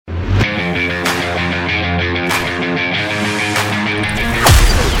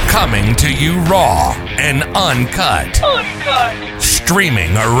Coming to you raw and uncut.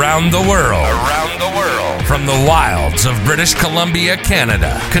 Streaming around the world. From the wilds of British Columbia,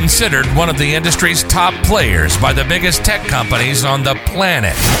 Canada. Considered one of the industry's top players by the biggest tech companies on the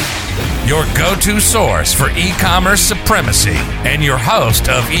planet. Your go-to source for e-commerce supremacy. And your host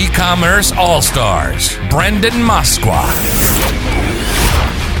of E-commerce All-Stars, Brendan Moskwa.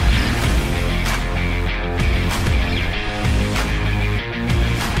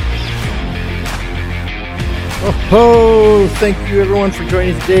 Oh, thank you everyone for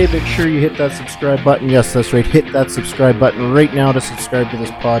joining today. Make sure you hit that subscribe button. Yes, that's right. Hit that subscribe button right now to subscribe to this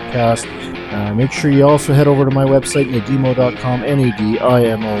podcast. Make sure you also head over to my website, nadimo.com,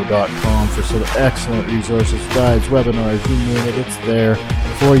 nadimo.com, for some excellent resources, guides, webinars, you name it. It's there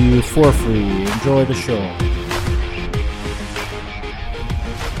for you for free. Enjoy the show.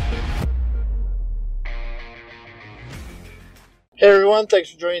 Hey everyone,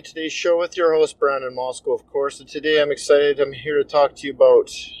 thanks for joining today's show with your host, Brandon Moskwa, of course. And today I'm excited. I'm here to talk to you about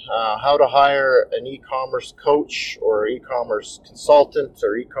how to hire an e-commerce coach or e-commerce consultant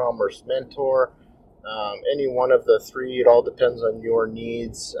or e-commerce mentor. Any one of the three. It all depends on your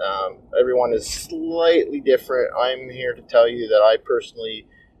needs. Everyone is slightly different. I'm here to tell you that I personally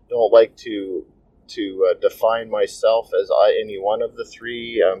don't like to define myself as any one of the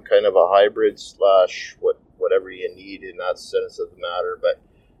three. I'm kind of a hybrid / whatever you need in that sense of the matter. But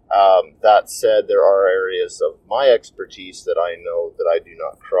that said, there are areas of my expertise that I know that I do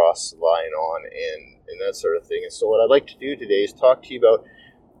not cross the line on and that sort of thing. And so what I'd like to do today is talk to you about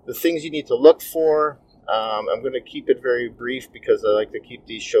the things you need to look for. I'm going to keep it very brief because I like to keep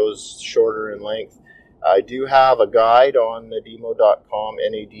these shows shorter in length. I do have a guide on nadimo.com,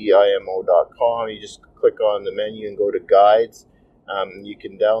 nadimo.com. You just click on the menu and go to guides. You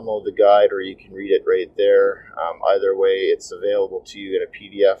can download the guide or you can read it right there. Either way, it's available to you in a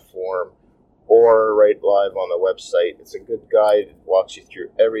PDF form or right live on the website. It's a good guide. It walks you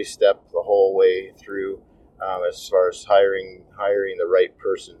through every step the whole way through as far as hiring the right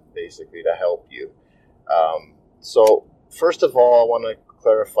person, basically, to help you. So first of all, I want to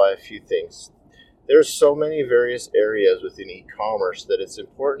clarify a few things. There's so many various areas within e-commerce that it's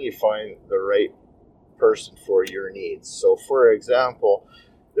important you find the right person for your needs. So for example,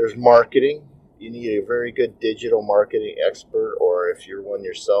 there's marketing. You need a very good digital marketing expert, or if you're one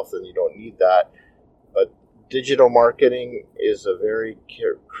yourself, then you don't need that. But digital marketing is a very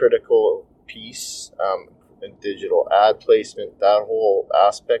critical piece, and digital ad placement, that whole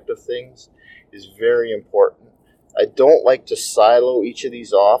aspect of things is very important. I don't like to silo each of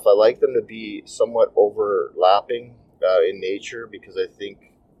these off. I like them to be somewhat overlapping in nature, because I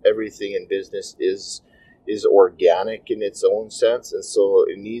think everything in business is organic in its own sense, and so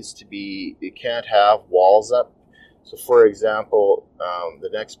it needs to be, it can't have walls up. So for example, the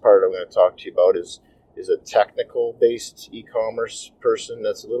next part I'm going to talk to you about is a technical based e-commerce person.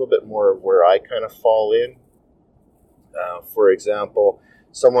 That's a little bit more of where I kind of fall in. For example,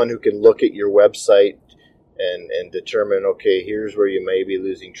 someone who can look at your website and determine, okay, here's where you may be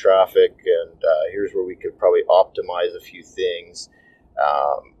losing traffic, and here's where we could probably optimize a few things.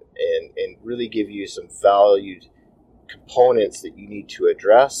 And really give you some valued components that you need to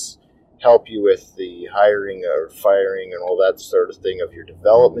address, help you with the hiring or firing and all that sort of thing of your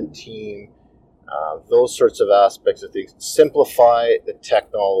development team, those sorts of aspects of things. Simplify the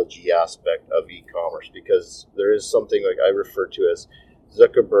technology aspect of e-commerce, because there is something like I refer to as the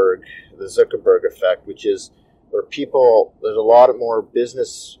Zuckerberg effect, which is where there's a lot more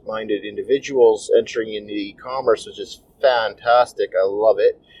business-minded individuals entering into e-commerce, which is fantastic. I love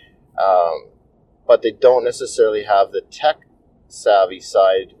it. But they don't necessarily have the tech savvy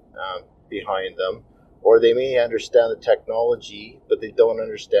side behind them, or they may understand the technology, but they don't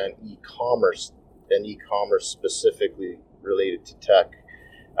understand e-commerce, and e-commerce specifically related to tech.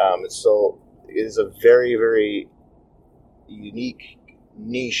 And so it is a very, very unique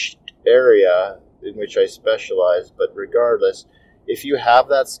niche area in which I specialize. But regardless, if you have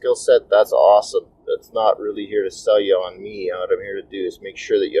that skill set, that's awesome. That's not really here to sell you on me. What I'm here to do is make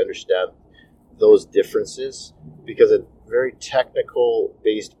sure that you understand those differences, because a very technical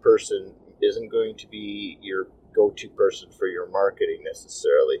based person isn't going to be your go-to person for your marketing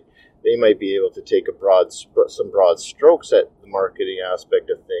necessarily. They might be able to take some broad strokes at the marketing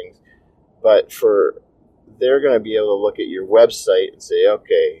aspect of things, but they're going to be able to look at your website and say,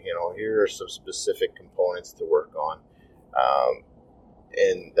 okay, here are some specific components to work on.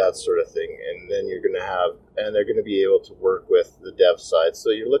 And that sort of thing. And then they're going to be able to work with the dev side. So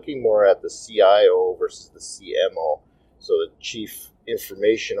you're looking more at the CIO versus the CMO. So the Chief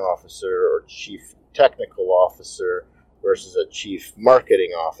Information Officer or Chief Technical Officer versus a chief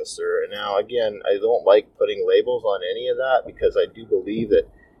marketing officer. And now, again, I don't like putting labels on any of that because I do believe that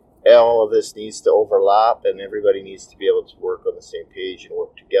all of this needs to overlap and everybody needs to be able to work on the same page and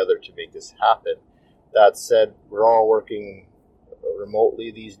work together to make this happen. That said, we're all working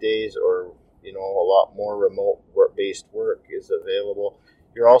remotely these days, or a lot more remote based work is available.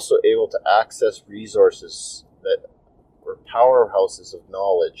 You're also able to access resources that are powerhouses of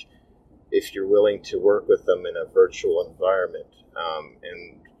knowledge if you're willing to work with them in a virtual environment.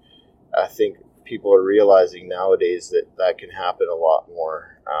 And I think people are realizing nowadays that can happen a lot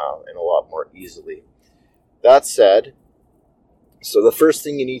more and a lot more easily. That said, so the first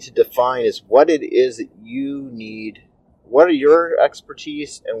thing you need to define is what it is that you need. What are your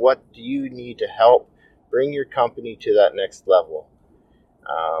expertise and what do you need to help bring your company to that next level?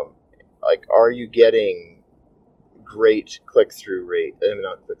 Are you getting great conversion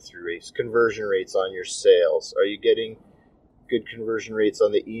rates on your sales? Are you getting good conversion rates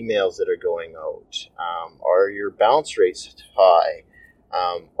on the emails that are going out? Are your bounce rates high?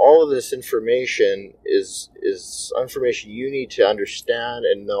 All of this information is information you need to understand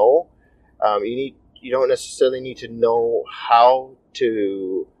and know. You don't necessarily need to know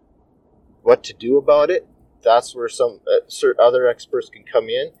what to do about it. That's where some other experts can come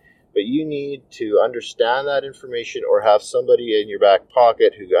in. But you need to understand that information or have somebody in your back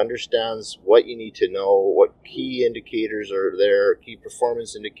pocket who understands what you need to know, what key indicators are there, key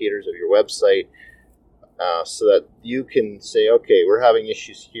performance indicators of your website, so that you can say, okay, we're having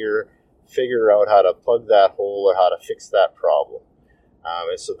issues here, figure out how to plug that hole or how to fix that problem.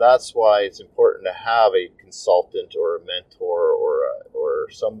 And so that's why it's important to have a consultant or a mentor or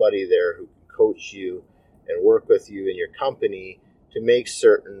somebody there who can coach you and work with you in your company to make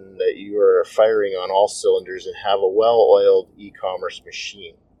certain that you are firing on all cylinders and have a well-oiled e-commerce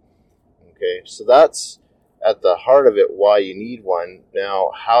machine. Okay, so that's at the heart of it why you need one.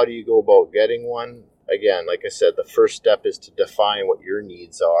 Now, how do you go about getting one? Again, like I said, the first step is to define what your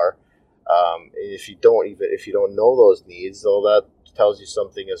needs are. If you don't know those needs, though, that tells you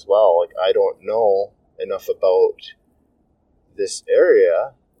something as well. Like, I don't know enough about this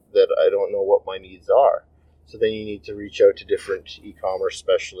area that I don't know what my needs are. So then you need to reach out to different e-commerce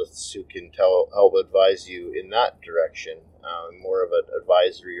specialists who can help advise you in that direction, more of an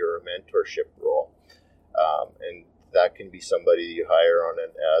advisory or a mentorship role. And that can be somebody you hire on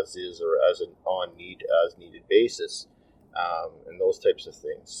an as-is or as needed basis, and those types of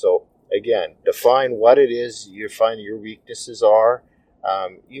things. So again, define what it is you find your weaknesses are.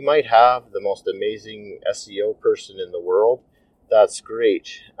 You might have the most amazing SEO person in the world. That's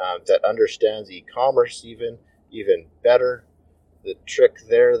great. That understands e-commerce even better. The trick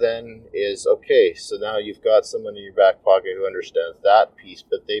there then is, okay, so now you've got someone in your back pocket who understands that piece,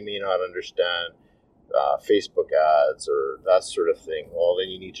 but they may not understand Facebook ads or that sort of thing. Well, then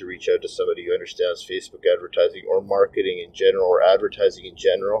you need to reach out to somebody who understands Facebook advertising or marketing in general or advertising in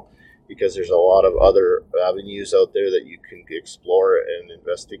general, because there's a lot of other avenues out there that you can explore and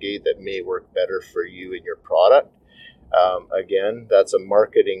investigate that may work better for you and your product. Again, that's a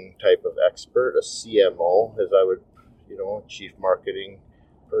marketing type of expert, a CMO, as I would, chief marketing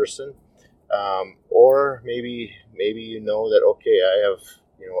person. Or maybe that, okay, I have,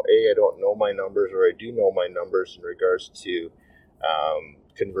 I don't know my numbers, or I do know my numbers in regards to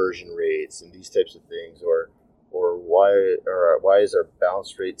conversion rates and these types of things, or why is our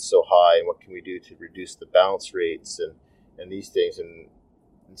bounce rate so high, and what can we do to reduce the bounce rates and these things. And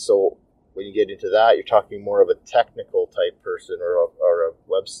so when you get into that, you're talking more of a technical type person or a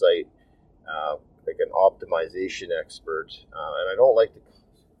website, like an optimization expert. And I don't like to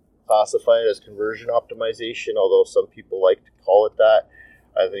classify it as conversion optimization, although some people like to call it that.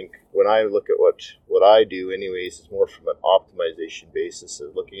 I think when I look at what I do anyways, it's more from an optimization basis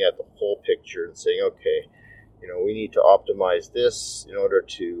of looking at the whole picture and saying, okay, we need to optimize this in order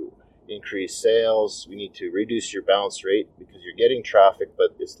to increase sales. We need to reduce your bounce rate because you're getting traffic,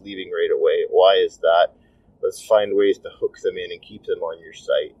 but it's leaving right away. Why is that? Let's find ways to hook them in and keep them on your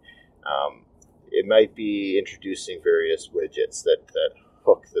site. It might be introducing various widgets that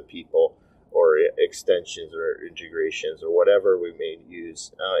hook the people, or extensions or integrations or whatever we may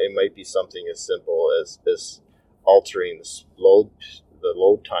use. It might be something as simple as altering the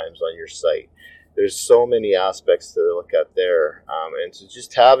load times on your site. There's so many aspects to look at there, and so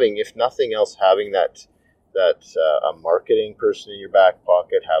just having, if nothing else, having that a marketing person in your back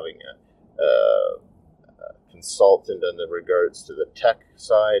pocket, having a consultant in the regards to the tech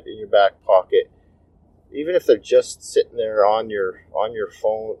side in your back pocket, even if they're just sitting there on your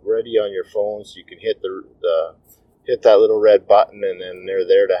phone, ready on your phone, so you can hit that little red button and then they're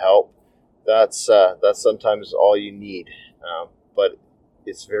there to help. that's sometimes all you need. But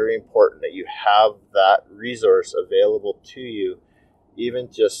it's very important that you have that resource available to you,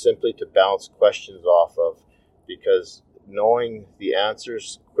 even just simply to bounce questions off of, because knowing the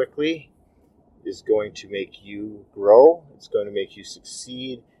answers quickly is going to make you grow, it's going to make you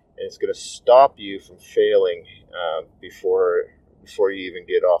succeed, and it's going to stop you from failing before you even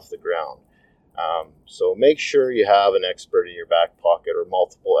get off the ground. So make sure you have an expert in your back pocket, or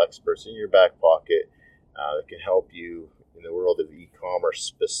multiple experts in your back pocket that can help you in the world of e-commerce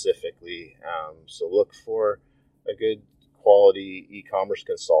specifically. So look for a good quality e-commerce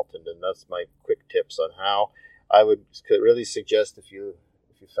consultant, and that's my quick tips on how. I would really suggest, if you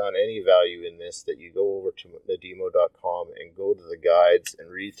found any value in this, that you go over to nadimo.com and go to the guides and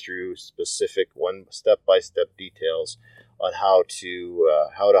read through specific one step-by-step details on how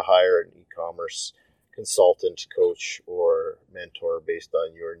to hire an e-commerce consultant, coach, or mentor based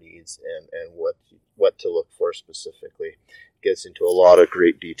on your needs and what to look for specifically. It gets into a lot of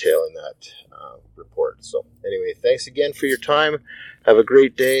great detail in that report. So anyway, thanks again for your time. Have a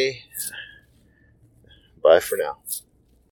great day. Bye for now.